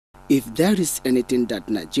If there is anything that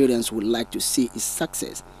Nigerians would like to see is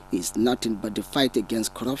success, is nothing but the fight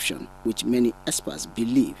against corruption, which many experts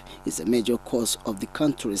believe is a major cause of the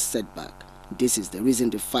country's setback. This is the reason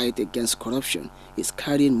the fight against corruption is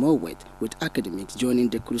carrying more weight, with academics joining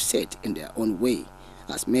the crusade in their own way,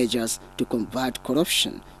 as measures to combat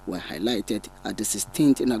corruption were highlighted at the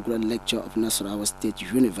 16th inaugural lecture of Nasarawa State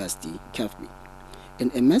University, keffi.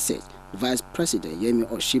 In a message, Vice President Yemi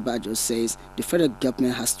Osinbajo says the federal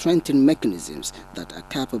government has strengthened mechanisms that are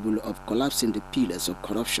capable of collapsing the pillars of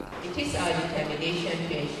corruption. It is our determination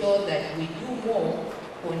to ensure that we do more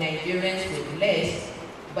for Nigerians with less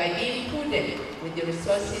by being prudent with the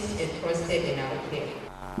resources entrusted in our care.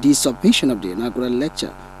 The submission of the inaugural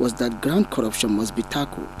lecture was that ground corruption must be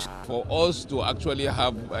tackled. For us to actually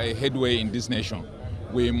have a headway in this nation,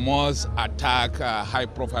 we must attack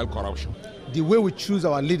high-profile corruption. The way we choose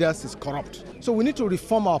our leaders is corrupt. So we need to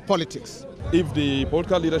reform our politics. If the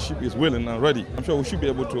political leadership is willing and ready, I'm sure we should be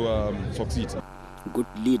able to succeed. Good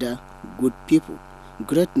leader, good people,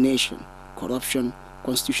 great nation, corruption,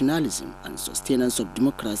 constitutionalism and sustenance of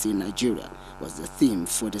democracy in Nigeria was the theme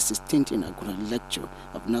for the 16th inaugural lecture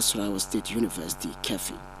of Nasarawa State University,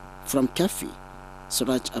 keffi. From keffi,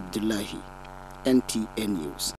 Suraj Abdullahi, NTA News.